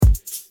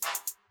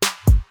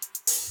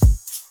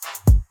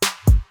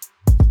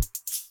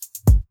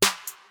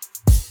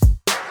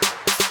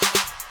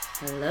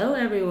Hello,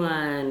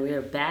 everyone. We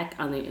are back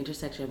on the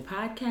Intersection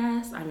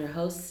Podcast. I'm your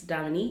host,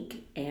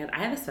 Dominique, and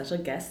I have a special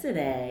guest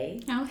today.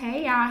 Oh,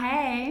 hey, y'all.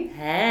 Hey.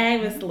 Hey,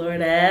 Miss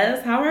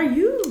Lourdes. How are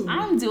you?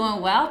 I'm doing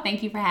well.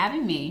 Thank you for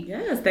having me.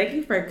 Yes, thank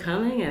you for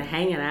coming and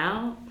hanging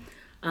out.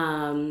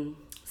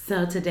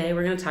 So today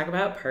we're going to talk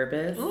about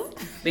purpose. Ooh.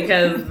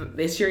 Because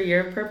it's your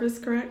year of purpose,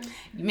 correct?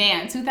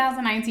 Man,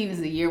 2019 is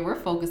the year we're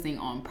focusing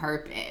on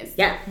purpose.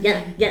 Yeah.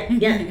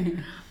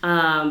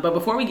 But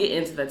before we get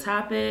into the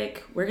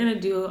topic, we're going to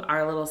do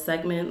our little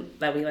segment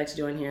that we like to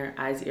do in here,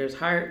 Eyes, Ears,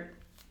 Heart,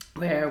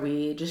 where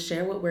we just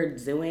share what we're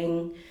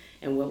doing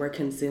and what we're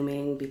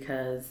consuming,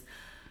 because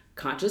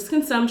conscious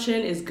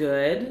consumption is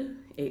good.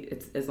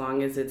 It's as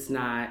long as it's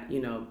not,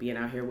 being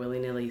out here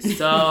willy-nilly.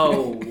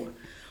 So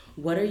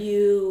what are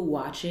you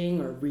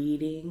watching or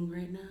reading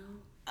right now?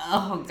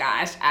 Oh,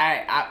 gosh.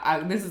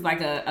 I this is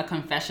like a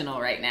confessional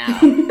right now.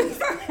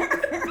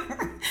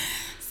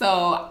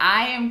 So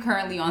I am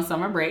currently on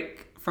summer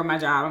break from my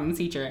job. I'm a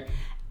teacher.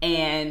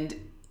 And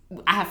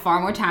I have far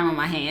more time on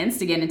my hands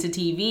to get into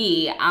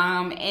TV.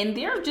 And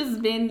there have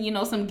just been,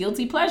 some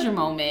guilty pleasure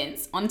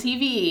moments on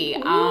TV.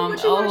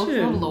 What you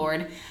watching? Oh,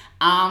 Lord.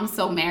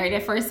 So Married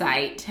at First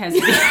Sight has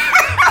been...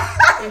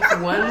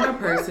 If one more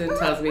person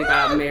tells me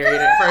about Married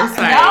at First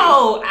Sight.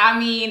 No, I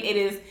mean, it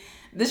is...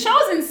 The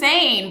show's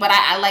insane, but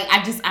I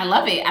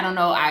love it. I don't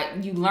know.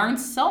 You learn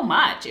so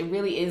much. It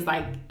really is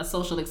like a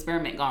social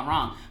experiment gone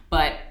wrong,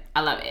 but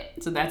I love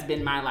it. So that's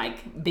been my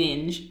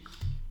binge.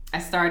 I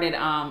started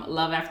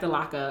Love After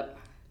Lockup.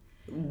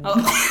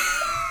 Oh.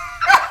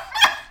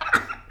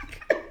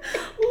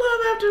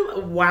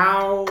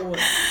 Wow.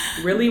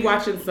 Really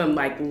watching some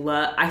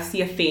love. I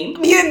see a theme.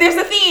 Yeah, there's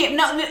a theme.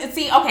 No,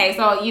 see, okay,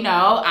 so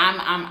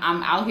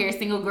I'm out here,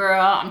 single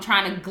girl. I'm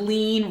trying to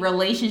glean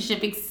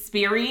relationship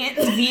experience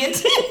via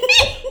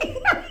TV.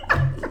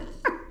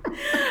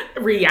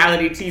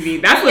 Reality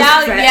TV. That's what's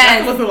sad.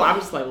 Yes. That's what's, I'm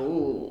just like,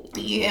 ooh.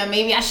 Yeah,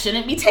 maybe I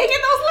shouldn't be taking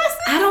those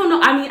lessons. I don't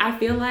know. I mean, I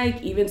feel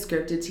like even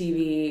scripted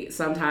TV,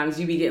 sometimes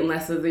you be getting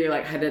lessons that you're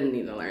like, I didn't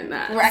need to learn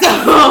that. Right.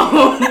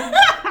 So.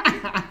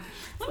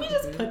 Let me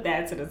just put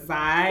that to the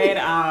side.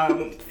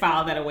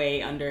 File that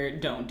away under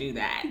don't do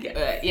that.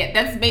 Yeah,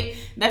 that's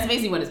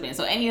basically what it's been.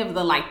 So any of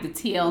the the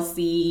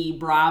TLC,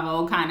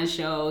 Bravo kind of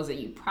shows that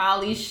you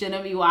probably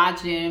shouldn't be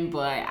watching,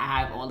 but I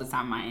have all the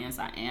time on my hands.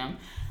 I am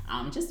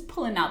just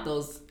pulling out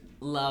those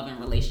love and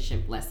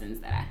relationship lessons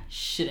that I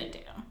shouldn't do.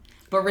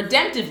 But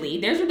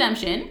redemptively, there's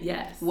redemption.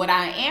 Yes. What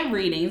I am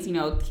reading is,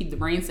 keep the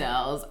brain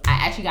cells. I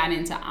actually got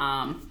into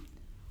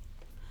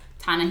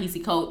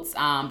Ta-Nehisi Coates'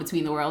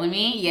 Between the World and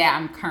Me. Yeah,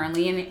 I'm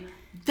currently in it.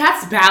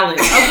 That's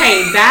balance.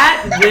 Okay,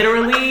 that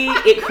literally,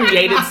 it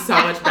created so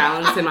much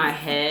balance in my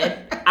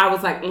head. I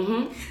was like,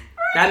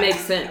 that makes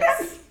sense.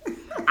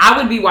 I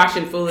would be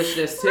watching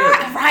Foolishness too.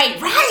 Right.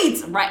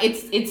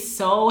 It's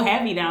so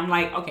heavy that I'm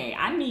like, okay,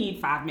 I need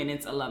 5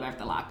 minutes of Love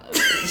After Lockup.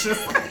 It's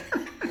just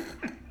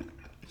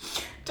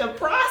to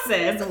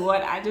process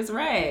what I just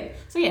read.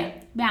 So yeah,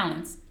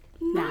 balance.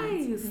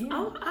 Nice. Yeah.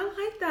 Oh, I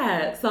like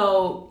that.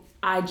 So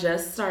I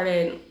just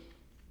started,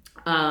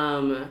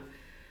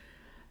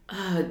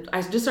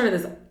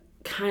 this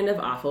kind of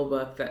awful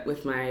book that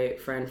with my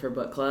friend for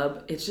book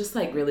club. It's just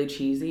really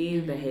cheesy,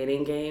 The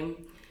Hating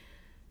Game.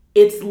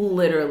 It's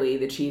literally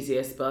the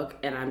cheesiest book,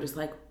 and I'm just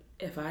like,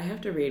 if I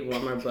have to read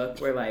one more book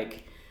where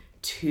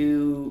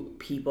two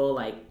people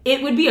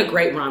it would be a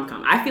great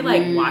rom-com. I feel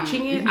like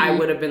watching it, I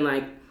would have been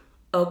like,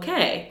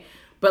 okay.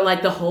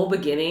 But the whole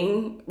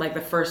beginning, the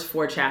first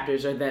 4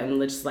 chapters are them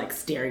just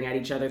staring at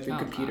each other through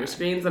computer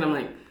screens, and I'm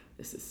like,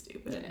 this is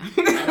stupid.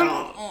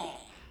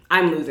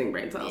 I'm losing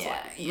brain cells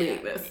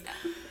reading this.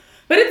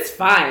 But it's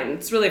fine.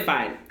 It's really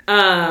fine.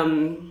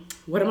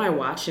 What am I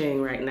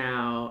watching right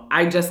now?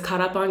 I just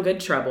caught up on Good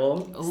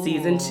Trouble,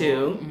 season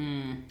 2.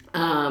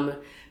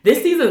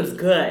 This season's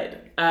good.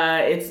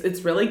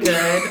 It's really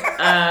good.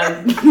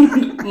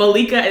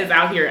 Malika is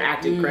out here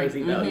acting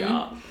crazy though,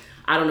 y'all.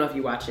 I don't know if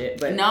you watch it,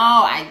 but no,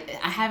 I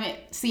haven't.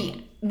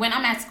 See, when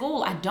I'm at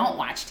school, I don't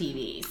watch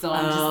TV, so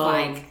I'm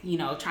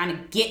just trying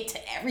to get to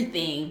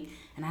everything,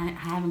 and I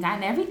haven't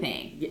gotten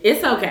everything.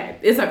 It's okay.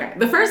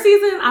 The first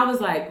season, I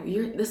was like,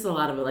 this is a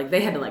lot of it.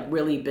 They had to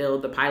really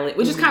build the pilot,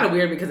 which is kind of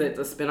weird because it's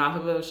a spinoff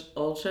of an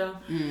old show.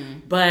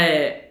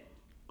 But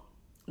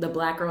the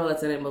black girl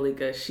that's in it,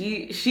 Malika,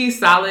 she's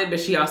solid, but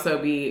she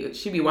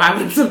be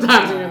wilding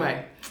sometimes, and you're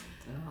like,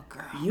 oh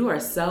girl, you are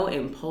so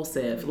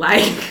impulsive.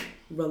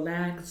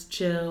 Relax,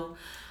 chill.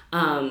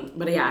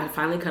 But yeah, I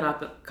finally caught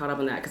up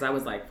on that because I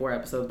was 4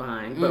 episodes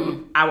behind. But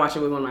I watched it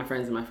with one of my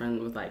friends, and my friend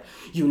was like,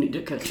 "You need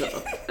to catch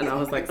up," and I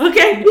was like,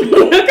 "Okay, I'm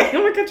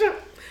gonna catch up."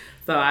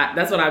 So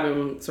that's what I've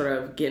been sort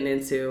of getting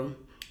into.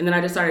 And then I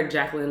just started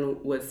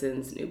Jacqueline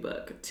Woodson's new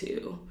book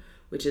too,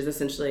 which is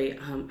essentially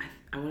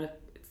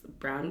it's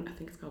Brown. I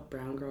think it's called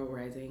Brown Girl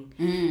Rising.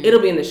 It'll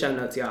be in the show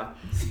notes, y'all.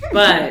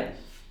 But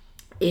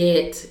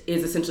it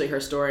is essentially her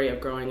story of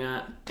growing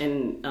up,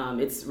 and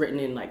it's written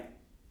in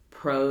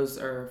prose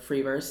or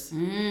free verse.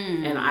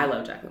 And I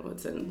love Jacqueline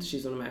Woodson.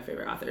 She's one of my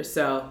favorite authors.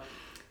 So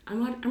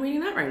I'm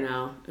reading that right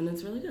now, and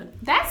it's really good.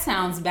 That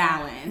sounds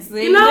balanced.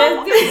 You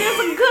know?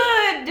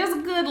 There's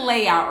a good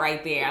layout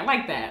right there. I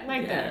like that.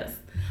 Yes.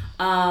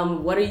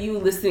 What are you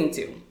listening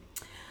to?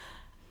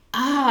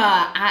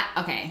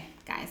 Okay,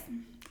 guys.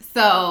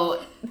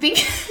 So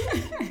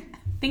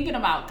thinking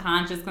about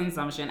conscious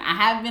consumption, I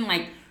have been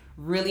like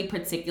really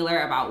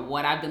particular about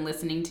what I've been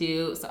listening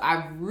to. So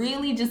I've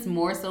really just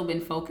more so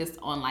been focused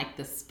on like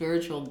the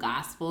spiritual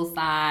gospel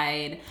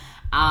side.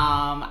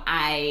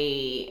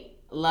 I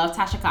love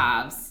Tasha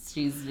Cobbs.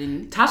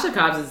 Tasha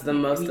Cobbs is the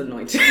most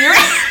anointing.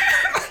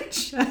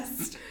 She's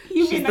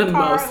the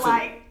most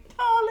like,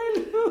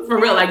 hallelujah. For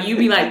real, like you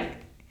be like,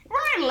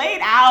 right, laid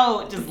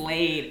out, just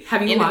laid.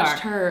 Have you watched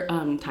her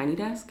Tiny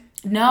Desk?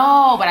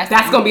 No, but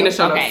that's gonna be in the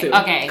show notes too.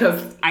 Okay,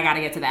 because I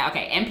gotta get to that.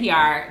 Okay,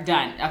 NPR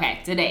done. Okay,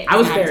 today. I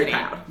was very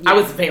proud. Yes. I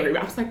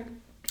was like,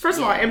 first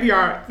of all,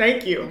 NPR,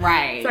 thank you.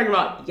 Right. Second of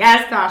all,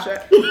 yes,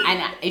 Tasha.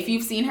 And if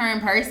you've seen her in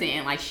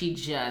person, like she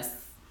just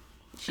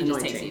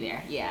takes you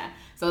there. Yeah.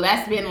 So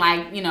that's been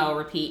like,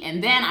 repeat.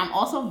 And then I'm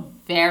also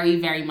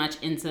very, very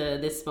much into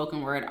this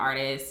spoken word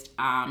artist,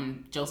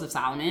 Joseph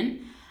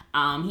Solomon.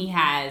 He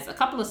has a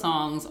couple of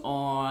songs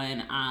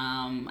on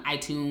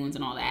iTunes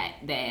and all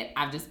that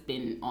I've just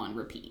been on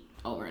repeat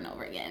over and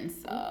over again.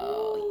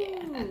 So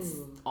yeah, that's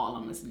all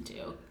I'm listening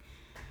to.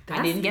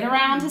 I didn't get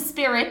around to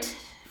Spirit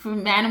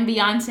from Madame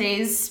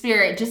Beyonce's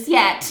Spirit just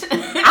yet.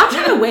 I'll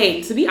try to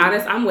wait. To be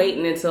honest, I'm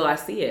waiting until I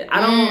see it.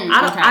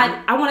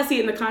 I want to see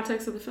it in the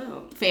context of the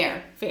film.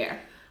 Fair.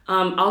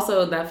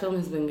 Also, that film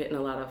has been getting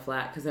a lot of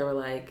flack because they were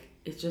like,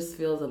 it just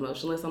feels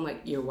emotionless. I'm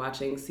like, you're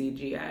watching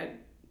CGI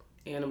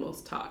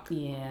animals talk.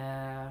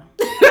 Yeah.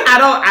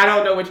 I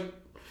don't know which.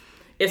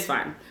 It's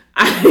fine.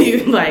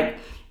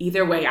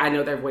 Either way, I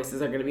know their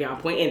voices are going to be on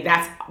point, and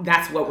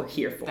that's what we're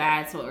here for.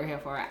 That's what we're here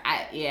for.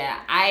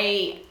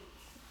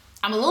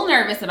 I'm a little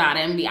nervous about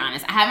it, to be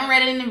honest. I haven't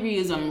read it in the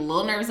reviews, so I'm a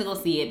little nervous to go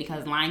see it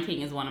because Lion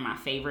King is one of my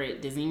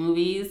favorite Disney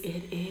movies.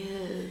 It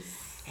is.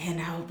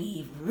 And I would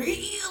be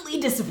really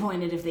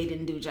disappointed if they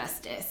didn't do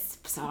justice.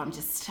 So I'm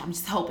just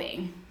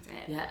hoping.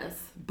 Yes.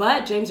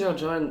 But James Earl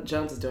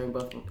Jones is doing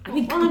both.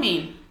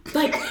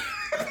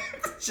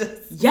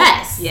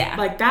 Yes. Yeah.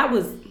 Like that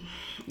was.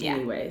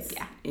 Anyways.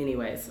 Yeah.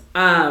 Anyways.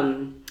 What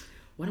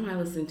am I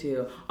listening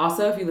to?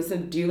 Also,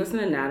 do you listen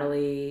to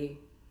Natalie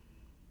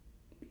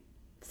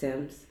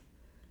Sims,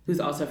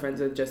 who's also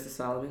friends with Joseph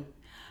Solomon?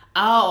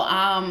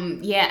 Oh,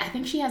 yeah. I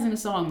think she has in a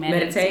song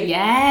Meditate.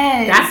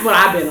 Yes. That's what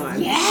I've been on.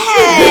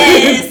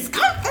 Yes.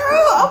 Come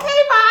through.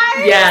 Okay,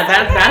 bye. Yeah,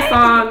 that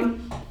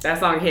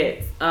song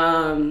hits.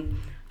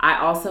 I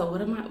also what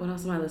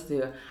else am I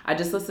listening to? I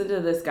just listened to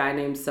this guy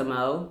named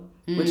Samo,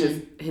 which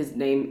is his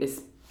name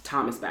is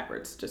Thomas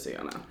backwards, just so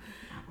y'all know.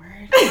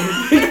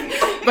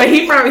 But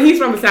he's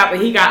from the South,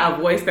 and he got a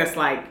voice that's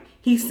like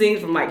he sings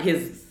from like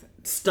his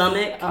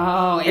stomach.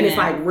 Oh, and it's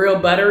like real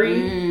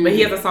buttery. But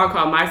he has a song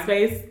called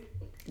MySpace.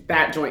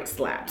 That joint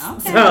slaps.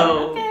 Okay.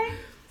 So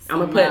I'm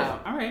gonna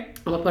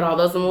put all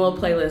those in a little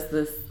playlist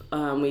this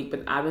week.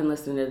 But I've been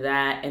listening to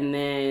that, and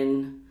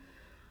then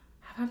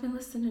have I been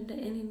listening to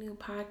any new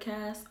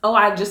podcasts? Oh,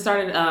 I just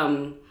started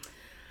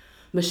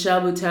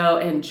Michelle Buteau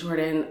and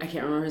Jordan. I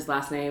can't remember his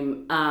last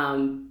name.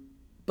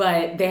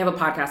 But they have a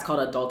podcast called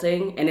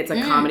Adulting, and it's a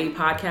comedy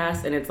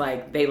podcast, and it's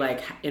like they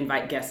like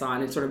invite guests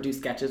on and sort of do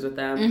sketches with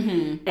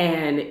them,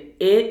 and it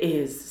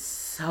is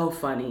so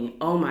funny.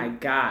 Oh my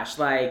gosh,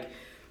 like.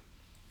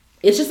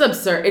 It's just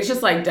absurd. It's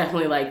just like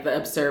definitely like the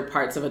absurd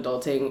parts of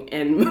adulting.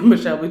 And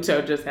Michelle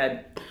Buteau just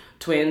had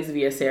twins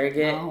via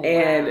surrogate. Oh, wow.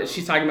 And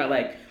she's talking about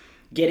like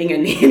getting a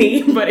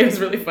nanny. But it was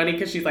really funny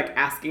because she's like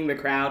asking the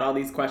crowd all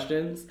these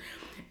questions.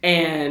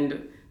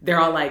 And they're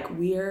all like,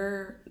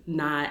 we're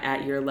not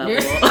at your level.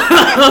 And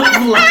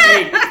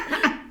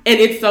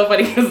it's so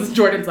funny because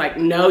Jordan's like,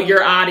 know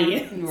your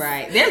audience.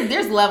 Right.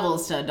 There's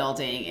levels to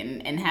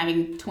adulting. And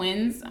having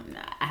twins,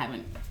 I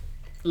haven't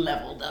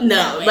leveled up.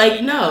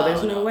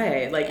 There's no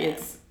way. Like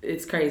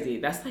it's crazy.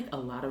 That's like a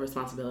lot of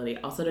responsibility.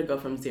 Also to go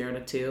from 0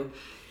 to 2.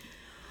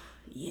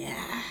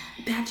 Yeah.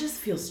 That just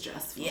feels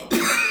stressful. Yeah.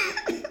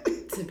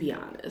 To be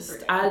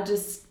honest. I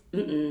just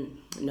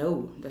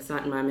no, that's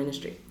not in my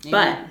ministry. Yeah.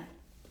 But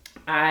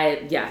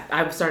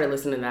I've started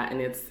listening to that,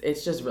 and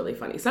it's just really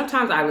funny.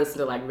 Sometimes I listen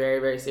to like very,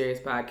 very serious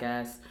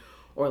podcasts,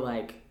 or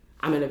like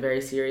I'm in a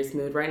very serious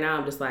mood right now.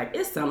 I'm just like,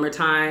 it's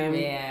summertime.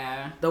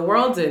 Yeah. The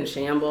world's in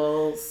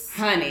shambles.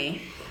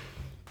 Honey.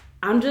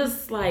 I'm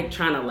just like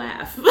trying to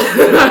laugh.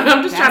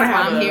 I'm just trying to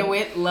have I'm here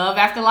with Love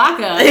After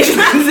Lockup.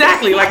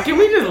 Exactly. Like, can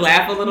we just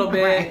laugh a little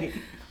bit?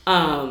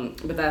 Right.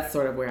 But that's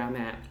sort of where I'm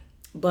at.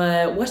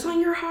 But what's on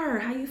your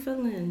heart? How you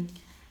feeling?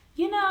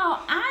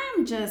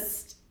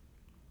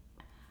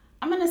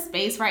 I'm in a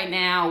space right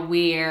now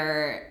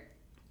where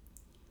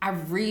I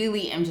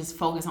really am just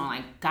focused on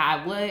like,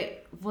 God,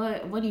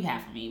 what do you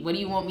have for me? What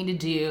do you want me to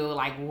do?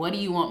 Like, what do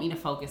you want me to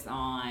focus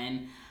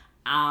on?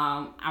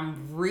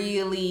 I'm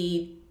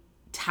really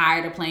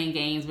tired of playing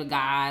games with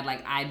God.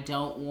 Like, I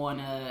don't want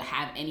to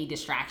have any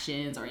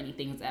distractions or any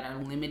things that are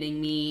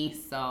limiting me.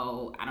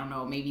 So I don't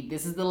know, maybe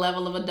this is the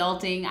level of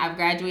adulting I've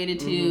graduated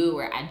to,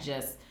 where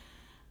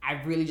I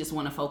really just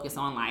want to focus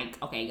on,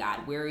 like, okay,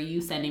 God, where are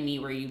you sending me?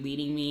 Where are you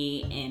leading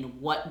me?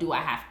 And what do I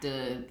have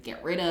to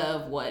get rid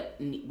of? What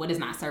is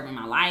not serving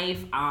my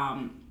life?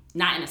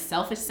 Not in a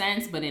selfish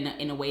sense, but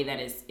in a way that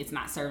it's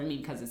not serving me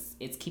because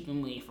it's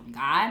keeping me from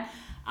God.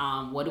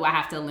 What do I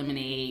have to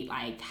eliminate?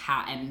 Like,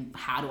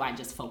 how do I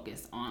just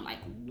focus on, like,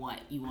 what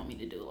you want me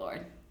to do,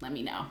 Lord? Let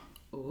me know.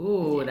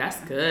 Ooh,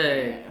 that's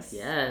good.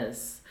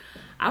 Yes.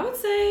 I would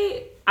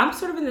say I'm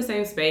sort of in the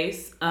same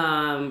space,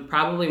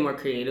 probably more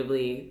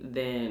creatively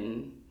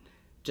than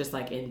just,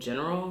 like, in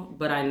general.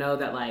 But I know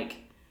that, like,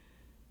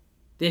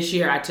 this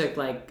year I took,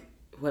 like,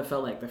 what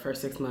felt like the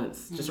first 6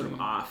 months just sort of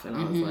off. And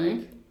I was,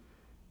 like,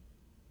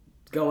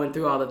 going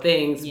through all the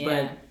things. Yeah.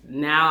 But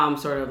now I'm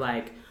sort of,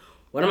 like,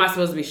 what am I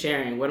supposed to be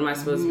sharing? What am I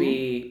supposed to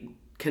be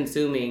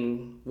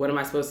consuming? What am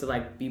I supposed to,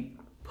 like, be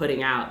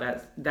putting out?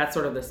 That's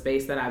sort of the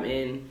space that I'm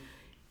in.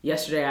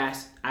 Yesterday,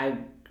 I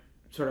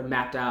sort of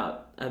mapped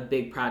out a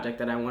big project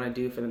that I want to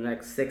do for the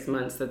next 6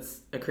 months.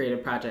 That's a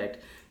creative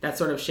project. That's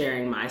sort of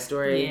sharing my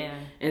story. Yeah.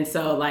 And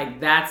so, like,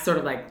 that's sort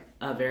of, like,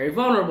 a very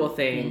vulnerable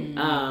thing.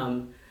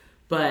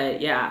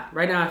 But, yeah,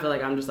 right now I feel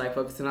like I'm just, like,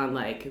 focusing on,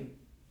 like,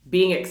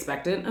 being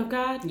expectant of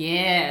God.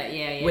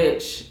 Yeah.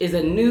 Which is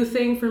a new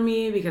thing for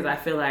me because I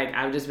feel like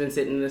I've just been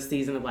sitting in this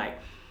season of, like,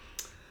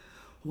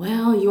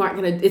 well, you aren't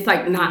going to, it's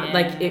like not,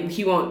 like,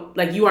 he won't,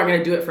 like, you aren't going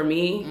to do it for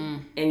me.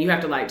 And you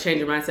have to, like, change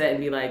your mindset and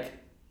be like,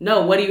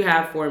 no, what do you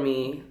have for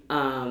me?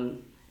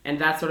 And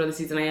that's sort of the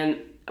season I am.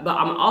 But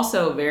I'm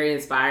also very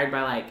inspired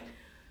by, like,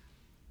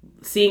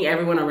 seeing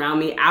everyone around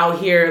me out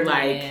here,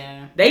 like,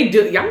 they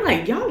do. I'm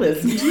like, y'all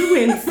is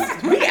doing,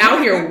 we out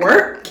here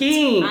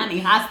working. Honey,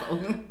 hustle.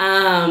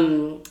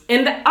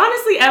 And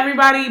honestly,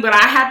 everybody, but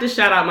I have to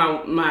shout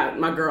out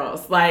my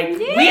girls. Like,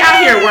 we out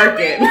here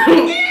working.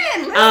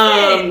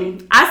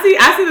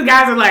 I see the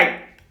guys are, like,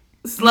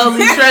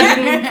 slowly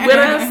trudging with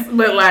us,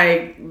 but,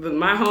 like,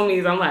 my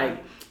homies, I'm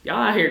like, y'all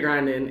out here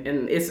grinding,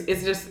 and it's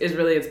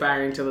really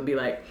inspiring to be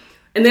like.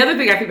 And the other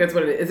thing I think that's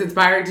what it is. It's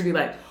inspiring to be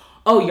like,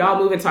 oh,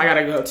 y'all moving, so I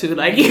gotta go too.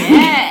 Like,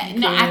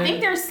 I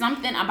think there's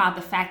something about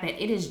the fact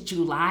that it is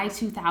July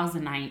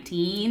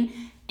 2019,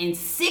 and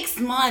 6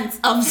 months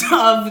of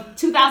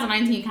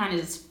 2019 kind of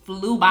just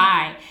flew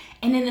by.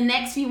 And in the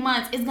next few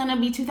months, it's going to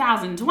be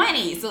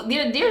 2020. So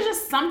there's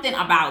just something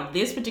about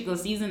this particular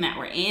season that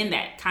we're in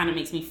that kind of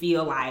makes me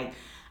feel like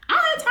I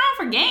don't have time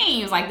for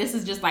games. Like, this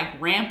is just,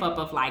 like, ramp up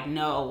of, like,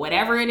 no,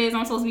 whatever it is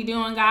I'm supposed to be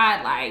doing,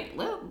 God, like,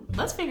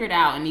 let's figure it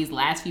out in these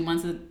last few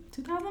months of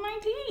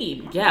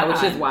 2019. Yeah,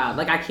 which is wild.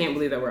 Like, I can't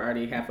believe that we're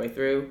already halfway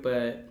through,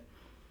 but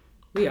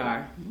we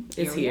are.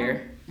 It's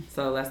here.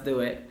 So let's do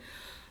it.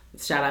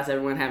 Shout out to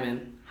everyone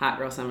having hot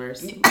girl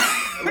summers.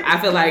 I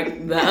feel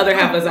like the other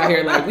half of us out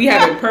here, like, we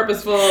having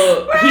purposeful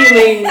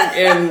healing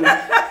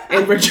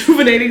and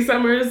rejuvenating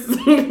summers.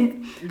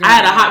 I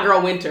had a hot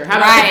girl winter.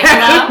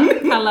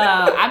 Hello.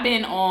 I've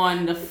been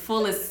on the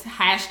fullest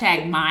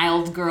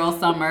 #mild girl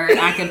summer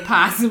I could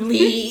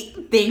possibly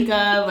think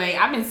of. Like,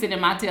 I've been sitting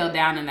my tail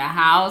down in the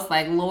house.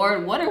 Like,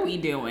 Lord, what are we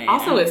doing?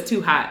 Also, it's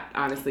too hot,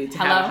 honestly, to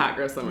have a hot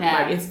girl summer. Yeah.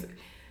 Like, it's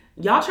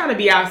y'all trying to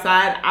be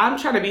outside. I'm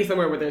trying to be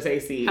somewhere where there's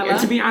AC. And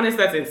to be honest,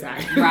 that's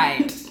inside.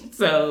 Right.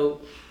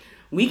 So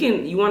we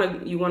can. You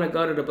want to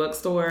go to the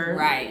bookstore,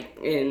 right?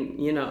 And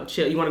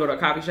chill. You want to go to a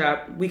coffee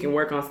shop. We can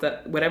work on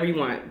stuff, whatever you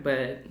want.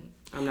 But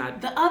I'm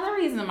not. The other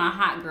reason my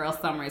hot girl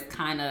summer is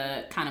kind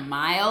of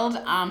mild.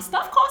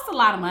 Stuff costs a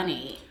lot of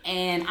money,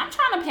 and I'm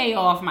trying to pay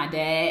off my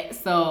dad,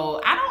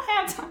 so I don't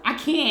have time. I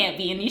can't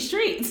be in these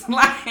streets.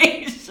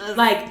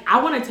 Like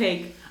I want to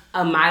take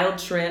a mild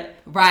trip,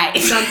 right?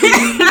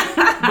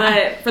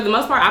 But for the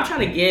most part, I'm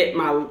trying to get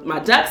my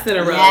ducks in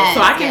a row,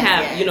 so I can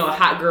have a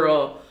hot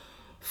girl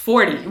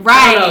 40.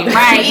 Right.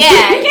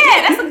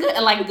 Yeah. That's a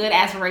good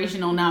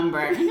aspirational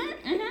number.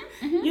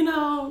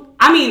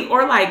 I mean,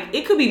 or like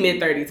it could be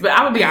mid-30s, but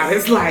I would be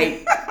honest,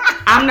 like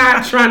I'm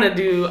not trying to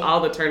do all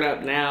the turn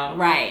up now,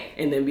 right?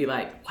 And then be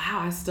like,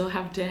 wow, I still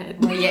have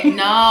debt.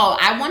 No,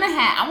 I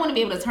want to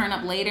be able to turn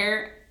up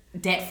later.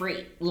 Debt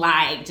free,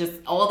 like just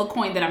all the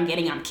coin that I'm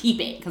getting, I'm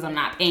keeping because I'm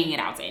not paying it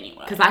out to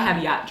anyone. Because I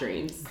have yacht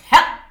dreams.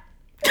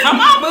 Come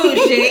on,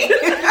 bougie.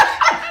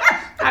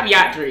 I have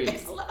yacht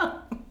dreams.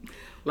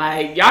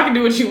 Like y'all can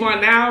do what you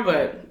want now,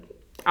 but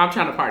I'm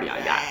trying to party on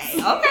yachts.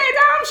 Okay,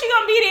 Dom, she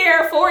gonna be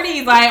there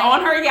 40s, like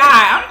on her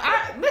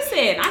yacht.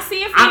 Listen, I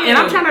see it for you. And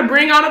I'm trying to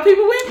bring all the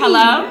people with me.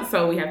 Hello.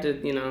 So we have to,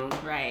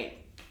 right.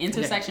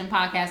 Intersection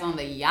podcast on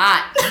the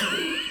yacht.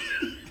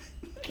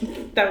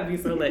 That would be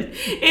so lit.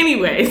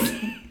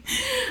 Anyways.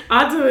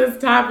 Onto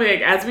this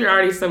topic, as we're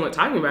already somewhat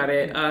talking about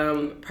it,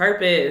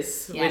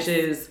 purpose, which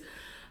is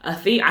a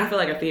theme, I feel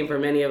like a theme for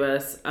many of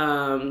us.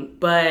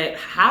 But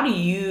how do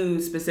you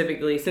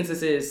specifically, since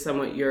this is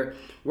somewhat your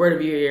word of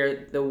the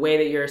year, the way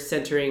that you're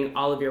centering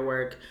all of your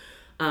work,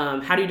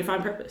 how do you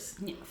define purpose?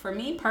 For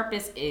me,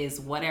 purpose is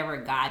whatever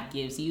God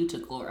gives you to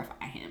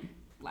glorify Him.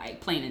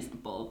 like plain and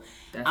simple.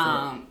 That's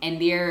it.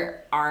 And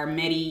there are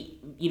many,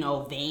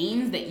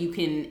 veins that you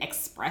can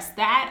express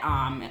that.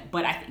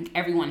 But I think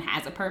everyone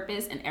has a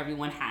purpose, and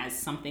everyone has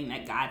something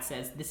that God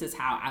says, this is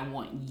how I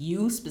want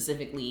you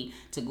specifically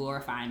to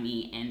glorify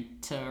me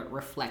and to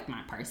reflect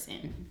my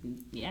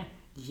person. Yeah.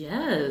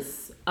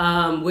 Yes.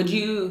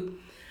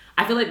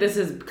 I feel like this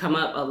has come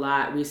up a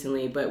lot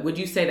recently, but would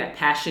you say that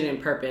passion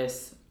and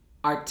purpose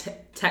are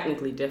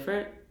technically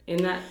different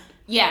in that?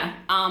 Yeah,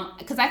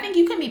 because I think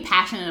you can be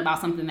passionate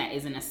about something that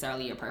isn't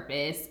necessarily your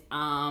purpose.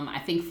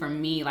 I think for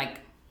me,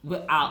 like,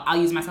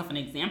 I'll use myself an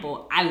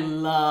example. I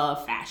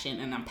love fashion,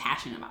 and I'm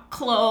passionate about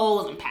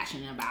clothes. I'm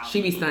passionate about...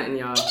 She be stunting,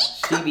 y'all.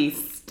 She be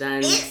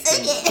stunting.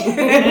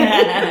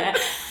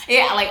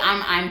 Yeah, like,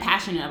 I'm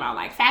passionate about,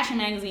 like, fashion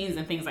magazines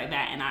and things like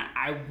that, and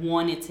I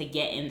wanted to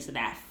get into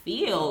that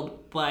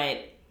field, but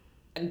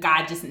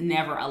God just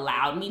never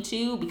allowed me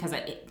to, because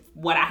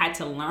what I had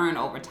to learn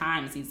over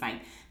time is he's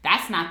like,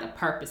 that's not the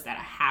purpose that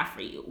I have for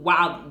you.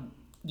 While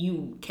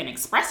you can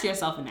express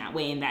yourself in that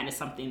way, and that is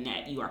something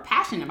that you are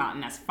passionate about,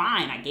 and that's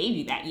fine. I gave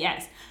you that,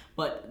 yes.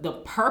 But the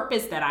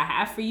purpose that I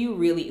have for you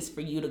really is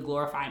for you to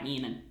glorify me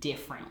in a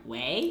different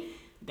way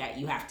that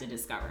you have to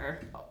discover.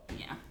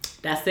 Yeah.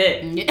 That's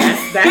it.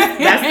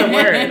 That's the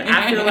word.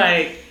 I feel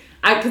like,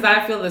 because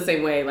I feel the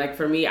same way. Like,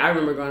 for me, I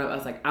remember growing up, I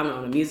was like, I'm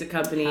on a music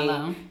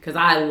company. Because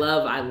I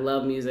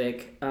love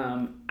music.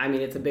 I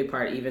mean, it's a big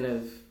part even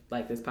of,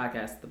 like, this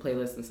podcast, the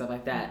playlist and stuff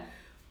like that.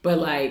 But,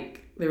 like,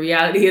 the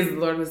reality is the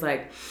Lord was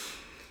like,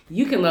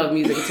 you can love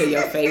music until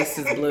your face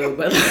is blue,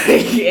 but, like,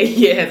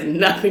 it has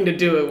nothing to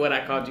do with what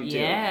I called you to.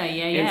 Yeah.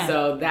 And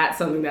so that's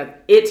something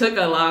that it took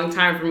a long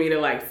time for me to,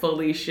 like,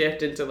 fully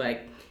shift into,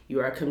 like, you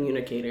are a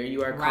communicator.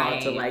 You are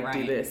called to, like,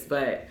 do this.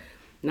 But...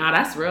 no,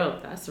 that's real.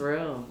 That's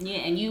real. Yeah,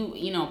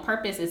 and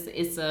purpose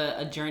is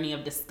a journey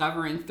of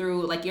discovering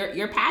through, like,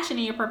 your passion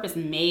and your purpose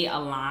may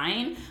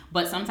align,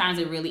 but sometimes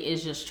it really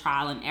is just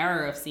trial and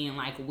error of seeing,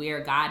 like,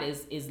 where God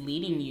is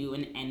leading you,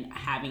 and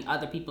having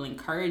other people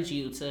encourage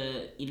you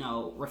to,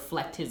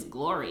 reflect his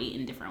glory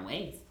in different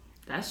ways.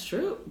 That's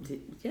true.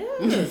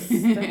 Yes,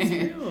 that's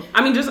real.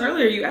 I mean, just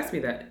earlier you asked me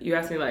that. You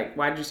asked me, like,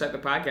 why did you start the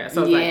podcast?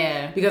 So I was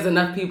like, because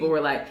enough people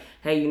were like,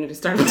 hey, you need to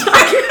start a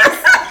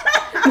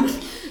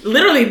podcast.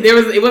 Literally,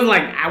 it wasn't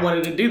like I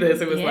wanted to do this.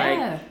 It was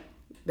like,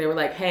 they were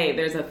like, hey,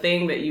 there's a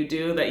thing that you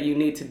do that you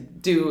need to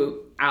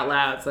do out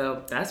loud.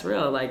 So that's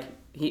real. Like,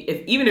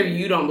 even if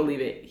you don't believe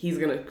it, he's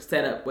going to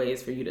set up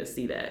ways for you to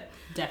see that.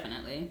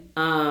 Definitely.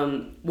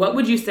 What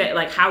would you say,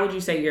 like, how would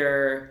you say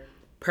your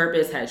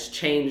purpose has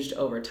changed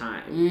over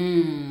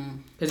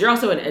time? Because you're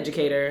also an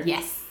educator.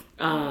 Yes.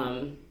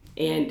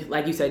 And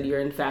like you said, you're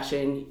in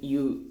fashion.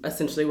 You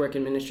essentially work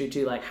in ministry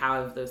too. Like,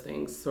 how have those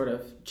things sort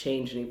of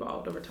changed and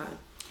evolved over time?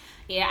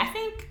 Yeah, I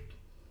think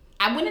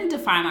I wouldn't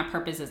define my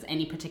purpose as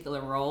any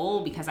particular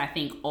role, because I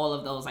think all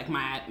of those, like,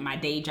 my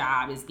day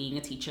job is being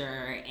a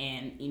teacher,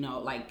 and,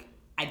 like,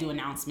 I do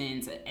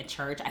announcements at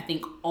church. I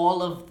think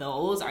all of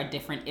those are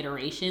different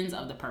iterations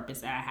of the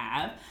purpose that I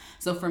have.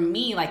 So for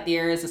me, like,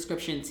 there is a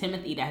scripture in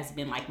Timothy that has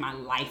been, like, my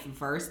life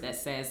verse that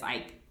says,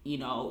 like,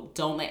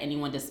 don't let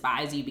anyone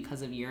despise you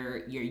because of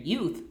your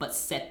youth, but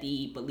set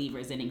the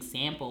believers an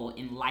example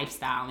in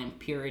lifestyle and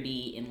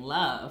purity and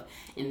love.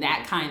 And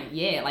that kind of,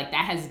 like,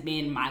 that has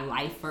been my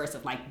life verse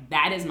of, like,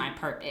 that is my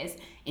purpose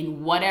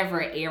in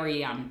whatever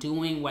area I'm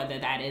doing, whether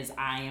that is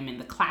I am in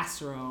the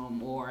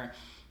classroom, or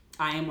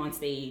I am on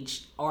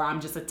stage, or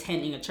I'm just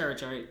attending a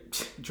church, or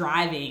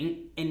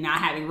driving and not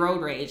having road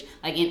rage.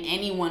 Like, in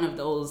any one of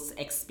those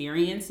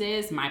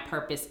experiences, my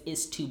purpose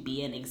is to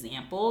be an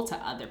example to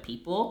other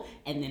people,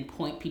 and then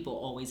point people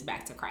always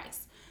back to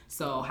Christ.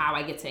 So how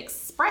I get to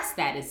express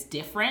that is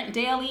different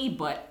daily,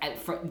 but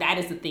that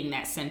is the thing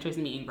that centers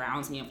me and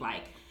grounds me of,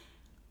 like,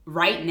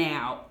 right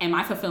now, am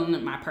I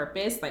fulfilling my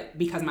purpose? Like,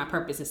 because my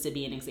purpose is to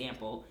be an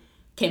example.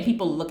 Can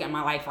people look at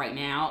my life right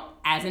now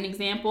as an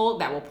example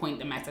that will point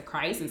them back to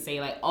Christ and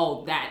say, like,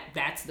 oh,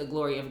 that's the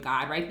glory of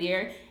God right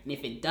there? And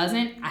if it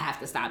doesn't, I have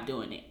to stop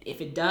doing it.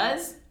 If it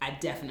does, I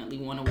definitely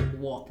want to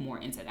walk more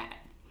into that.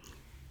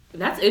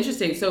 That's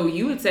interesting. So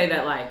you would say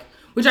that, like,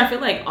 which I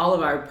feel like all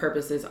of our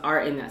purposes are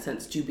in that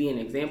sense to be an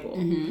example.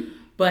 Mm-hmm.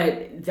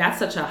 But that's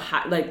such a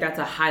high, like, that's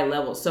a high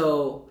level.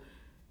 So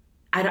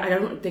I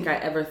don't think I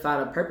ever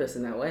thought of purpose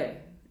in that way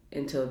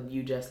until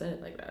you just said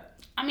it like that.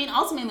 I mean,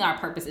 ultimately, our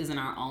purpose isn't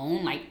our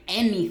own. Like,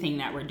 anything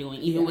that we're doing,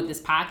 even with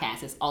this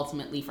podcast, is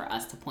ultimately for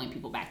us to point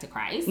people back to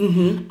Christ.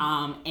 Mm-hmm.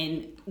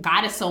 And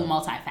God is so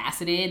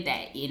multifaceted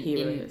that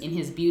in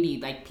his beauty,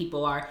 like,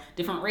 people are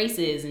different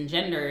races and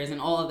genders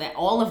and all of that.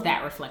 All of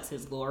that reflects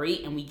his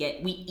glory, and we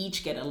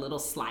each get a little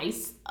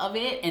slice of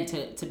it, and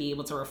to be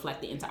able to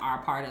reflect it into our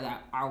part of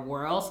our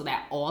world, so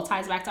that all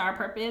ties back to our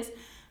purpose.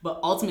 But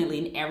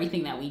ultimately, in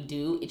everything that we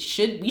do, we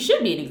should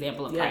be an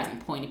example of Christ and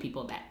pointing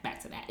people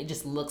back to that. It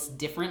just looks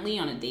differently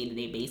on a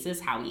day-to-day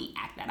basis how we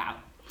act that out.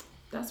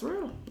 That's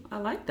real. I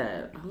like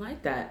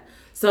that.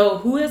 So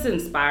who has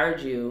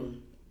inspired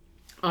you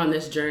on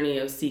this journey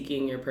of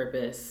seeking your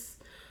purpose,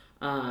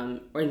 or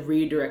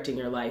redirecting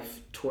your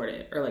life toward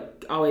it? Or,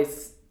 like,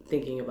 always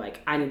thinking of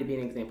like, I need to be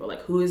an example?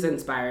 Like, who is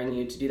inspiring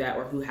you to do that,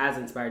 or who has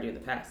inspired you in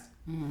the past?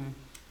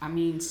 I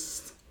mean,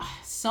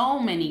 so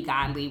many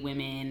godly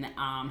women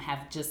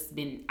have just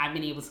been, I've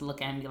been able to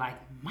look at and be like,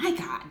 my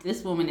God,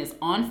 this woman is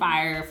on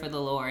fire for the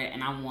Lord,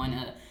 and I want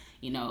to,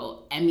 you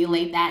know,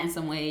 emulate that in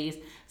some ways.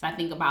 So I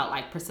think about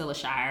like Priscilla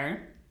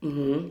Shirer.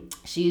 Mm-hmm.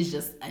 She's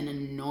just an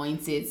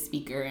anointed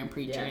speaker and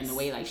preacher in the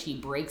way like she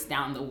breaks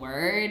down the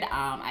word.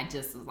 I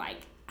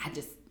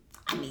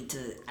need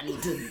to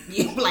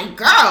be like,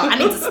 girl, I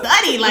need to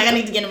study. Like, I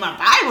need to get in my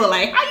Bible.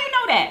 Like, how you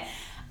know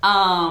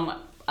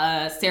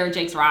that? Sarah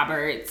Jakes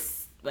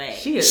Roberts. Like,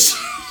 she's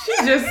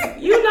just,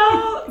 you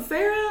know,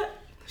 Sarah,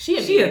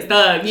 she a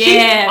thug.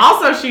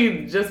 Yeah.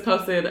 She just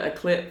posted a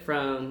clip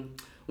from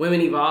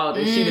Women Evolved,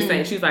 and she was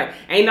saying, she's like,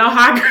 ain't no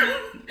hot girl.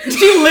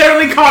 She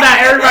literally called out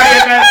everybody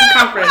at that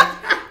conference.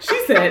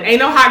 She said, ain't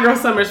no hot girl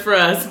summers for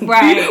us.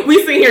 Right.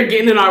 We sit here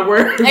getting in our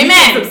word. Amen. We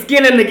get some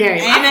skin in the game.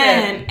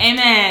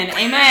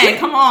 Amen.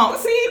 Come on.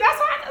 See, that's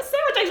why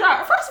Sarah Jakes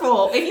Roberts. First of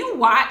all, if you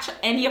watch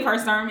any of her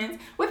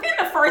sermons, within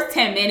the first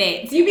 10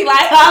 minutes, you be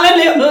like,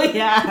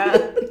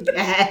 hallelujah.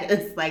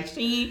 Yes. Like,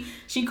 she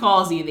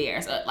calls you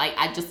there. So, like,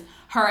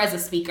 her as a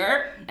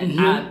speaker, and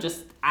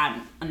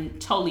I'm a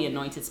totally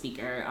anointed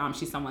speaker.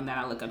 She's someone that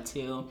I look up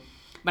to.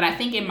 But I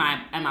think in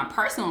my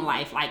personal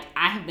life, like,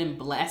 I have been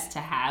blessed to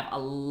have a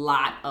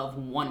lot of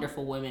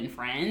wonderful women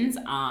friends,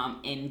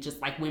 and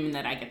just like women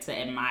that I get to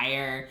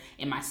admire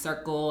in my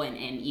circle and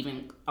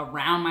even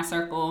around my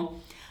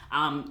circle.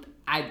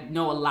 I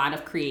know a lot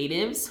of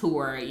creatives who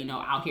are, you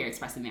know, out here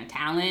expressing their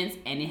talents,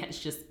 and it has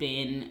just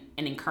been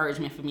an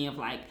encouragement for me of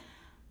like,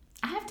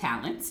 I have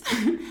talents.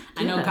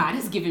 I know God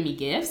has given me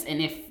gifts,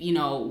 and if, you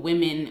know,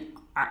 women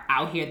are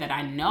out here that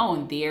I know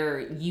and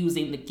they're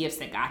using the gifts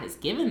that God has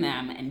given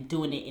them and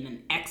doing it in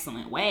an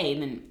excellent way,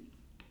 then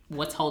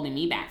what's holding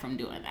me back from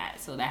doing that?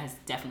 So that has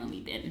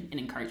definitely been an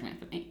encouragement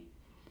for me.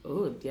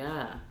 Oh,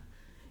 yeah.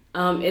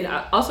 And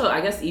also,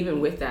 I guess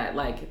even with that,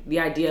 like the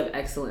idea of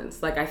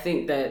excellence, like I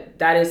think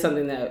that is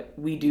something that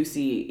we do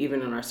see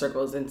even in our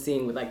circles, and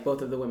seeing with like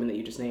both of the women that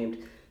you just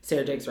named,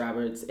 Sarah Jakes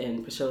Roberts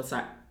and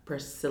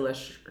Priscilla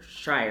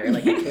Shirer,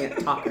 like I can't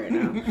talk right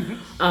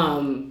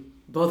now.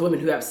 Both women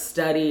who have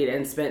studied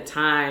and spent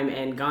time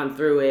and gone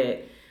through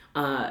it.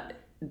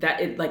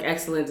 Like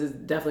excellence is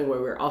definitely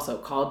where we're also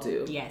called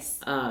to.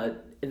 Yes. And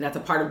that's a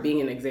part of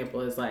being an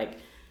example, is like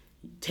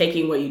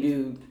taking what you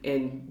do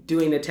and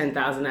doing the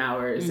 10,000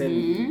 hours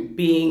and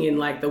being in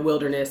like the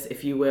wilderness,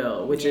 if you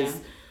will, which is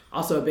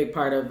also a big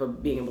part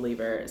of being a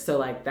believer. So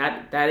like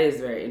that is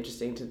very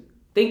interesting to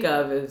think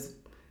of, is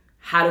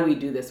how do we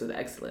do this with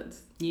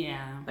excellence?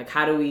 Yeah. Like,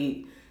 how do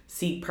we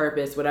seek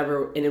purpose,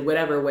 in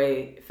whatever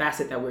way,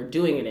 facet that we're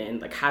doing it in?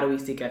 Like, how do we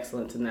seek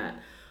excellence in that?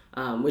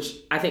 Which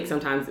I think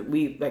sometimes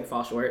we like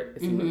fall short.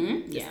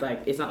 It's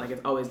like, it's not like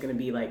it's always going to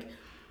be like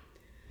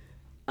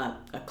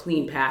a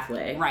clean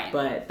pathway. Right.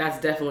 But that's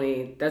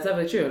definitely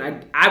true.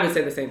 And I would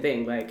say the same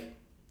thing. Like,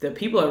 the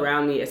people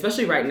around me,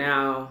 especially right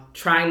now,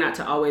 trying not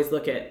to always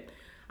look at,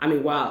 I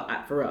mean,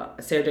 for real,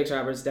 Sarah Jakes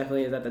Roberts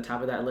definitely is at the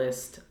top of that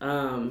list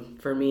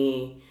for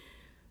me.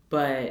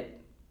 But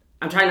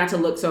I'm trying not to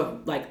look so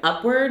like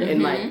upward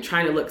and like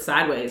trying to look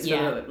sideways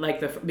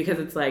because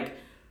it's like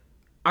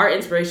our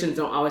inspirations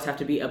don't always have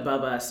to be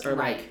above us, or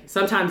like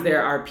sometimes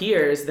there are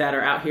peers that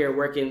are out here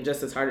working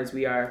just as hard as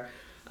we are,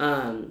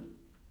 and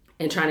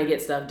trying to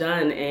get stuff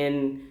done,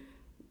 and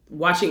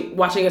watching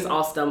us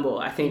all stumble,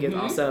 I think is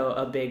also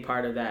a big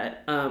part of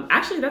that.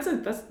 Actually, I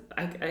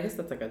guess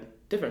that's like a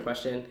different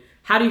question.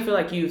 How do you feel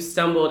like you've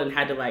stumbled and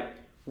had to like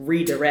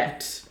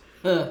redirect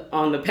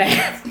on the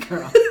path?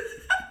 Girl.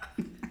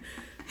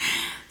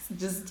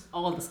 Just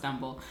all the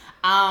stumble.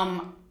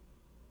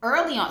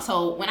 Early on,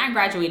 so when I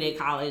graduated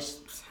college,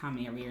 how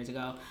many years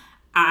ago,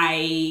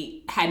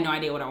 I had no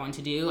idea what I wanted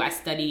to do. I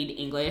studied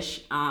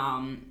English.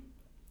 I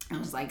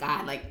was like,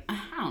 God, like, I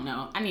don't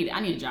know. I need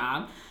a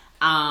job.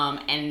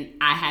 And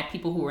I had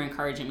people who were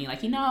encouraging me,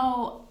 like, you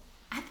know,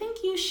 I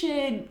think you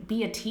should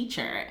be a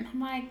teacher. And I'm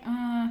like,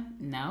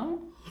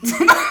 no.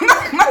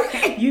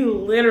 You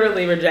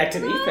literally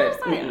rejected me.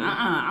 Like,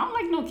 I don't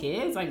like no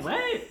kids. Like,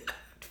 what?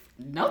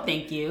 No,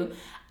 thank you.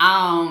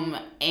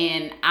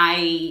 And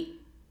I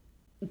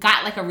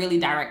got like a really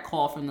direct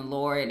call from the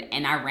Lord,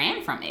 and I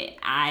ran from it.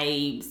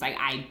 I was like,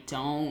 I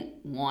don't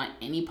want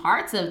any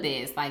parts of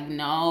this. Like,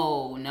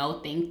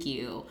 no, thank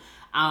you.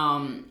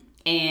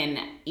 And,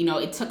 you know,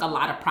 it took a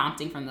lot of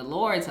prompting from the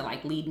Lord to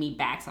like lead me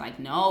back to like,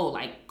 no,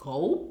 like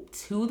go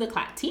to the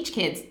class, teach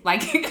kids,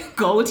 like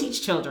go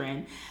teach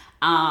children.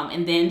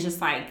 And then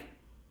just like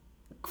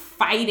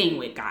fighting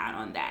with God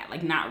on that,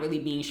 like not really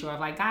being sure of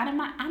like, God,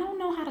 I don't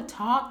know how to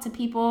talk to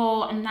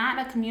people. I'm not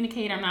a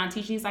communicator. I'm not a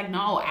teacher. He's like,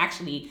 no,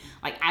 actually,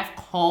 like I've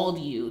called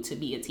you to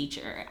be a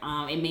teacher.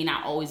 It may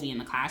not always be in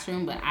the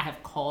classroom, but I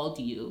have called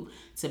you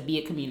to be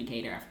a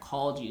communicator. I've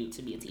called you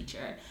to be a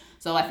teacher.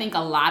 So I think a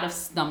lot of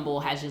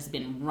stumble has just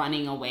been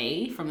running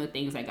away from the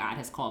things that God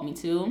has called me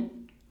to.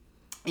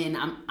 And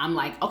I'm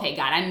like, okay,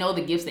 God, I know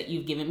the gifts that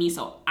you've given me,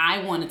 so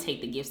I want to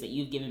take the gifts that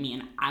you've given me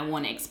and I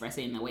want to express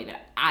it in the way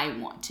that I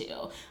want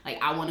to. Like,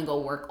 I want to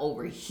go work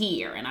over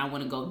here and I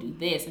want to go do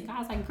this. And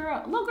God's like,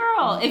 little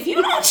girl, if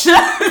you don't just...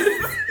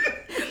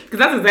 Because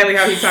that's exactly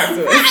how he talks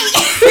to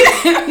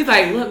us. He's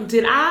like, look,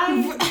 did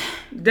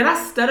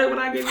I stutter when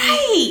I gave you?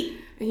 Right.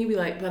 And he'd be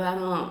like, but I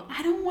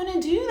don't want to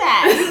do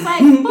that. He's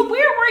like, but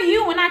where were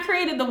you when I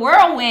created the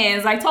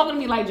whirlwinds? Like, talking to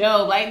me like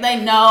Job. Like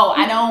no,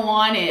 I don't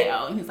want it.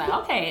 And he's like,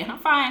 okay, I'm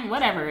fine,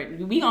 whatever.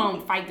 We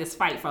gonna fight this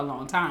fight for a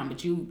long time,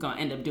 but you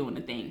gonna end up doing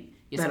the thing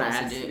you're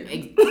supposed to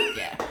do.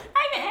 Yeah.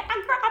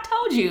 I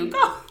told you,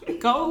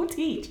 go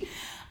teach.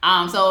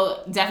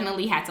 So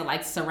definitely had to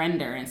like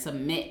surrender and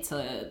submit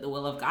to the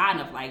will of God.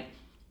 Of like,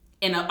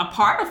 and a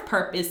part of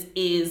purpose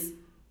is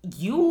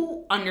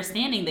you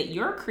understanding that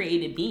you're a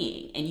created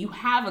being and you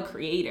have a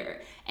creator,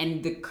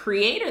 and the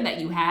creator that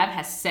you have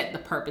has set the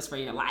purpose for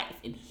your life,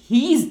 and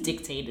he's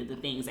dictated the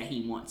things that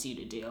he wants you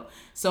to do.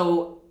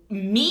 So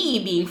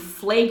me being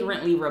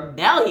flagrantly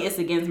rebellious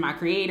against my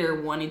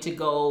creator, wanting to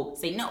go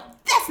say, no,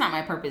 that's not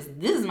my purpose,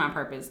 this is my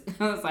purpose.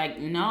 I was like,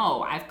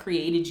 no, I've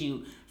created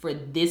you for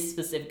this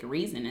specific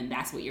reason, and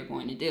that's what you're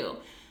going to do.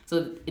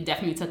 So it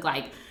definitely took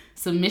like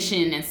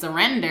submission and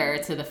surrender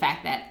to the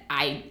fact that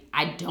I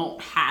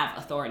don't have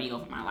authority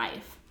over my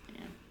life.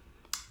 Yeah.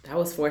 That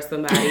was for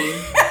somebody.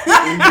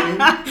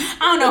 I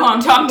don't know who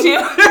I'm talking to.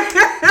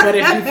 But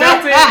if you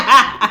felt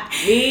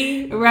it,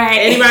 me, right,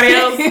 anybody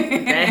else,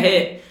 that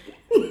hit.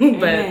 But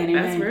Amen,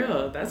 that's amen.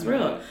 real. That's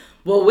real.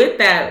 Well, with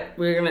that,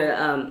 we're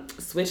gonna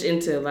switch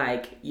into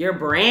like your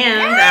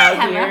brand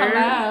out here.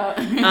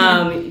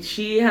 Hello.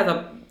 She has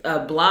a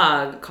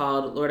blog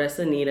called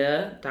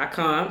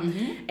LordessaNita.com.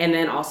 Mm-hmm. And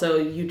then also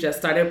you just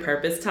started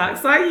Purpose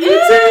Talks on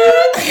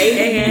YouTube,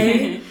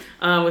 AAA,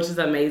 which is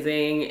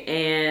amazing.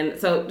 And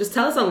so just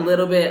tell us a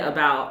little bit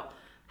about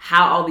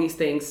how all these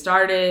things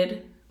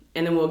started,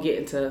 and then we'll get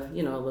into, a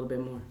little bit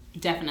more.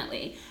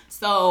 Definitely.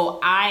 So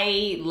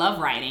I love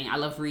writing. I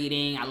love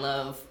reading.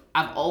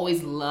 I've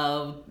always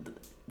loved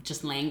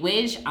just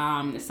language.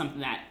 It's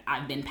something that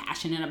I've been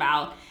passionate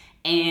about.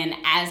 And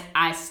as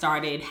I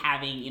started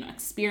having,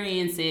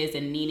 experiences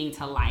and needing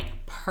to like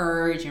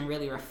purge and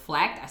really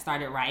reflect, I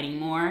started writing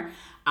more.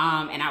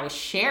 And I would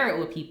share it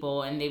with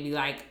people and they'd be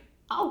like,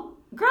 oh,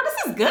 girl,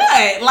 this is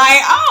good.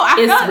 Like,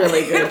 it's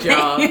really good,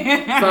 y'all.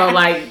 So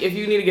like, if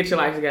you need to get your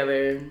life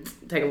together,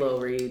 take a little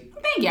read.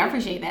 Thank you. I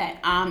appreciate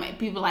that.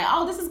 People are like,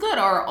 oh, this is good.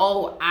 Or,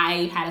 oh,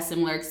 I had a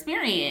similar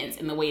experience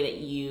in the way that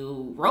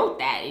you wrote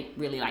that. It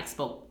really like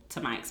spoke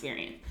to my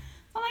experience.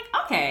 So I'm like,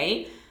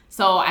 okay.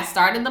 So I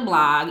started the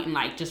blog and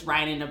like just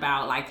writing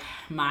about like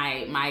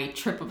my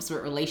trip ups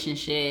with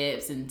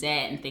relationships and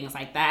debt and things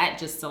like that.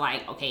 Just to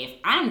like, okay, if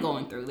I'm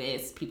going through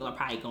this, people are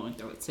probably going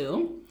through it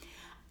too.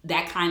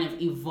 That kind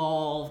of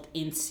evolved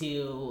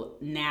into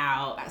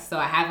now. So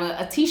I have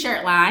a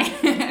t-shirt line.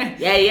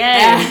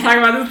 Yeah. Let's talk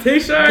about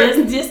this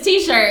t-shirt. This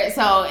t-shirt.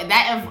 So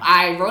that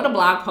I wrote a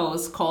blog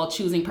post called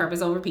 "Choosing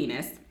Purpose Over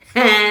Penis."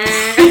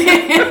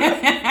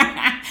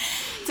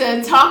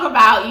 To talk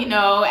about,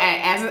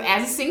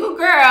 as a single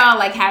girl,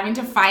 like having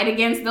to fight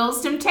against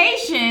those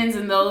temptations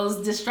and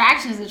those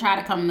distractions that try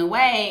to come in the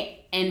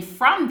way. And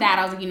from that,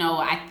 I was like,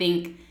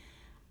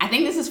 I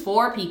think this is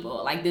for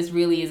people. Like, this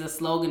really is a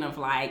slogan of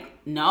like,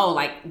 no,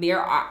 like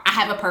I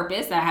have a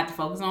purpose that I have to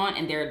focus on,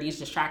 and there are these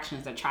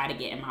distractions that try to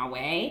get in my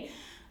way.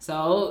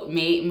 So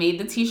made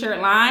the t-shirt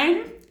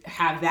line,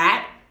 have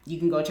that. You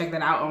can go check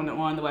that out on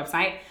the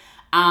website.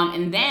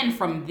 And then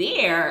from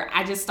there,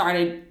 I just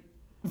started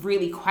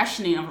really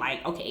questioning of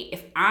like, okay,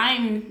 if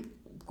I'm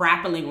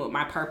grappling with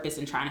my purpose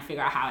and trying to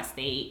figure out how I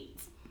stay,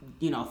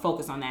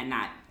 focus on that and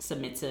not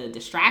submit to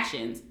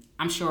distractions,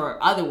 I'm sure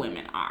other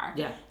women are.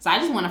 Yeah. So I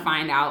just want to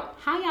find out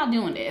how y'all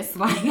doing this.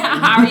 Like,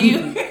 how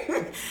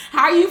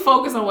are you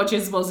focused on what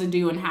you're supposed to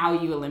do and how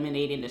are you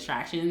eliminating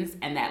distractions?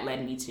 And that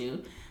led me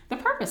to the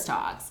Purpose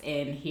Talks.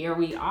 And here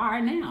we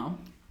are now.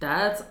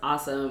 That's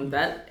awesome.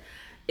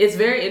 It's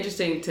very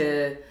interesting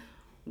to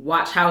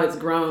watch how it's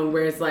grown,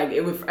 where it's like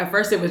at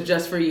first it was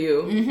just for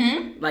you.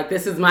 Mm-hmm. Like,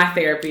 this is my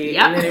therapy.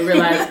 Yep. And then it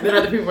realized then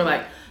other people were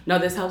like, no,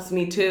 this helps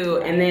me too.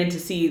 Right. And then to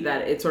see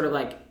that it's sort of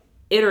like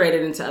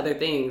iterated into other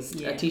things,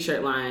 a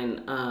t-shirt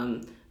line,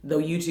 the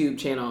YouTube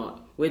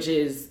channel, which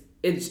is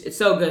it's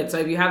so good. So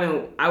if you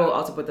haven't, I will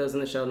also put those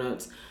in the show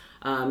notes.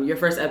 Your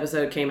first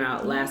episode came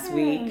out last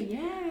week.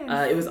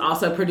 Yes. It was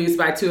also produced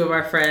by two of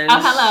our friends.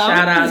 Oh, hello.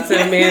 Shout out to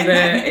Amanda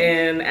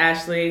and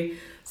Ashley.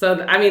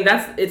 So, I mean,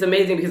 it's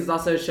amazing because it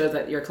also shows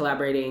that you're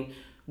collaborating.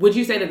 Would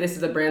you say that this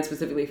is a brand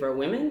specifically for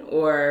women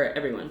or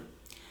everyone?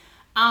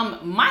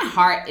 My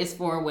heart is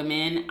for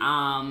women.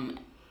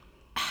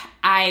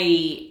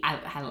 I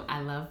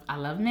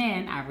love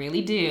men. I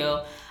really do.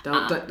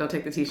 Don't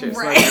take the t-shirt.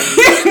 Right.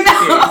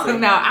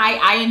 No,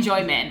 I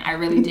enjoy men. I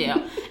really do,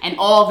 and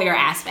all their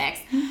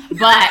aspects.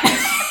 But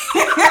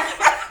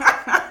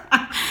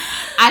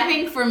I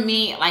think for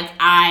me, like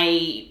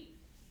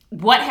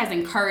what has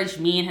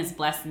encouraged me and has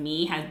blessed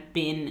me has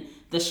been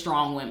the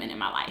strong women in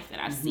my life that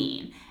I've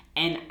seen.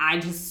 And I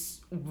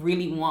just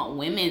really want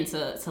women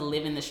to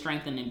live in the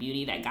strength and the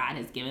beauty that God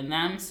has given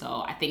them.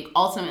 So I think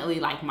ultimately,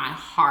 like, my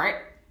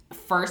heart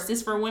first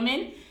is for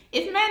women.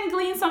 If men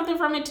glean something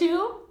from it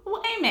too,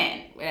 well,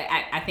 amen.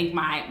 I think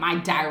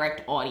my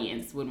direct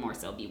audience would more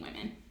so be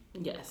women.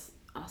 Yes.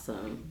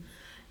 Awesome.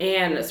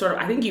 And sort of,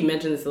 I think you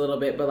mentioned this a little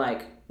bit, but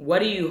like,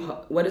 what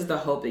is the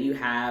hope that you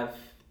have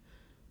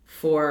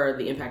for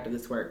the impact of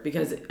this work?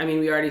 Because, I mean,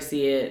 we already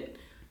see it.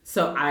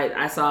 So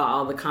I saw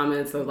all the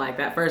comments of like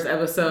that first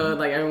episode,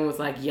 like everyone was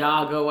like,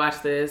 y'all go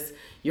watch this.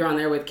 You're on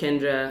there with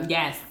Kendra.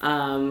 Yes.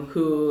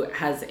 Who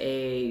has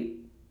a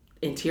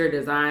interior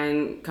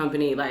design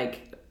company.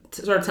 Like,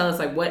 to sort of tell us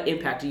like what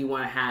impact do you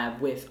want to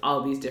have with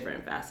all these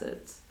different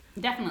facets?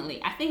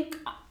 Definitely. I think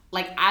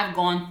like I've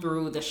gone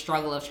through the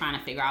struggle of trying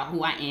to figure out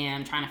who I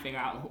am, trying to figure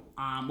out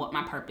what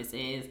my purpose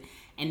is.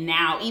 And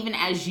now, even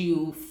as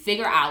you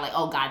figure out like,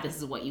 oh God, this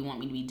is what you want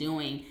me to be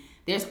doing,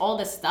 there's all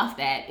this stuff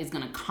that is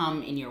going to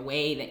come in your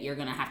way that you're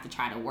going to have to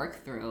try to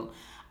work through.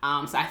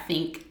 So I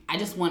think I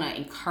just want to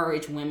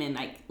encourage women,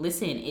 like,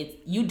 listen,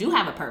 you do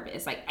have a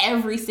purpose. Like,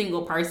 every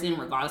single person,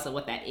 regardless of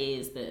what that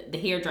is, the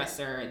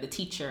hairdresser, the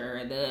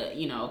teacher, the,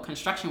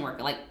 construction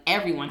worker, like,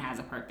 everyone has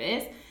a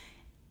purpose.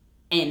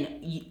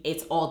 And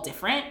it's all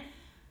different.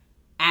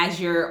 As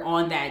you're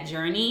on that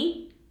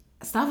journey,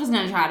 stuff is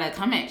going to try to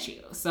come at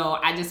you. So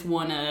I just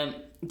want to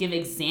give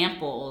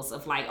examples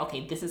of like,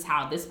 okay, this is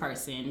how this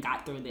person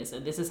got through this, or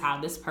this is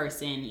how this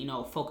person,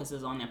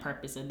 focuses on their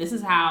purpose, or this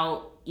is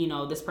how,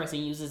 this person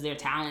uses their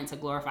talent to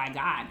glorify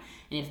God.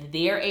 And if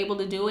they're able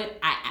to do it,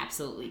 I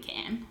absolutely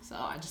can. So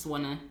I just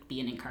want to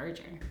be an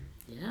encourager.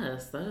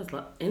 Yes, that is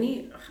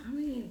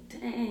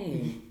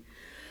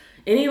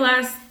Any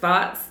last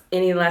thoughts,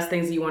 any last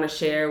things you want to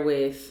share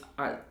with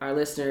our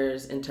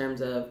listeners in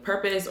terms of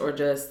purpose, or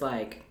just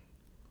like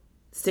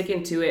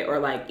sticking to it, or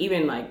like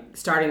even like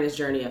starting this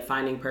journey of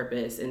finding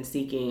purpose and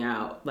seeking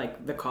out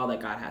like the call that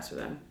God has for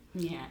them?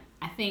 Yeah,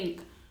 I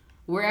think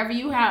wherever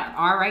you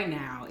are right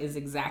now is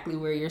exactly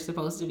where you're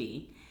supposed to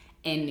be.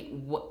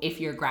 And if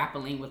you're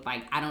grappling with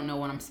like, I don't know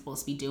what I'm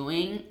supposed to be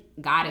doing,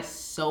 God is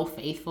so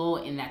faithful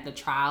in that the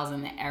trials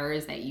and the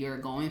errors that you're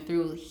going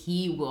through,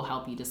 he will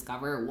help you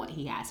discover what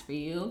he has for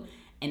you.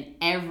 And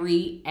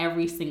every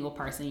single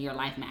person in your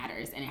life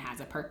matters, and it has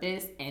a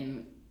purpose,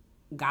 and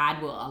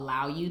God will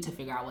allow you to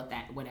figure out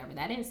whatever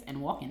that is and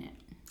walk in it.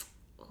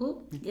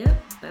 Ooh, yep,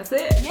 that's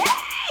it.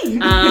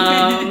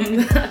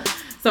 Yay!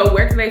 So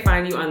where can they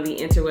find you on the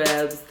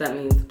interwebs? That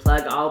means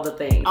plug all the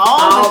things.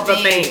 All the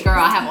things. Girl,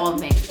 I have all the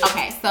things.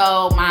 Okay,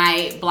 so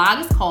my blog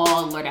is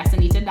called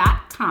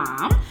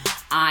LordessAnita.com.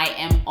 I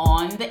am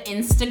on the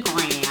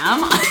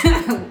Instagram,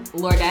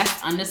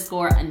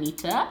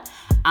 Lourdes_Anita.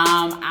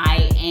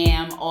 I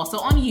am also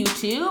on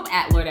YouTube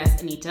at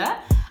Lourdes Anita.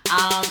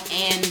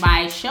 And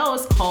my show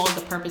is called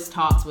The Purpose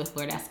Talks with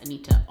Lourdes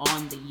Anita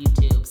on the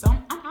YouTube. So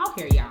I'm out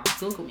here, y'all.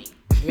 Google me.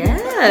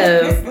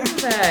 Yes, look at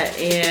that.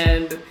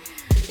 And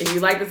if you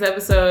like this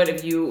episode,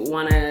 if you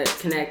want to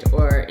connect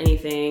or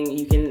anything,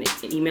 you can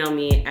email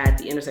me at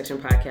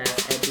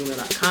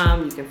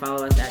theintersectionpodcast@gmail.com. You can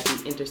follow us at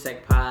The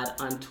Intersect Pod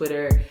on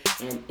Twitter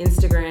and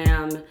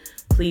Instagram.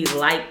 Please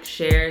like,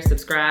 share,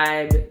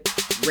 subscribe,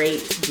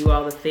 rate, do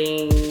all the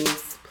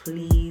things.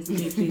 Please.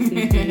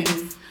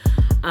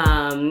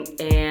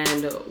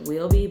 And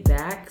we'll be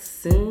back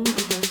soon. I'm trying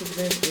to think if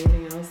there's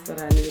anything else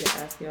that I need to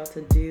ask y'all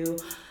to do.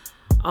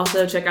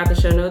 Also, check out the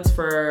show notes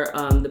for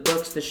the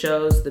books, the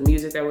shows, the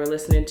music that we're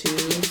listening to.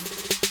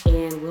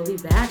 And we'll be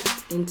back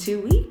in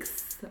 2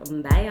 weeks.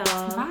 Bye,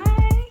 y'all.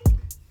 Bye.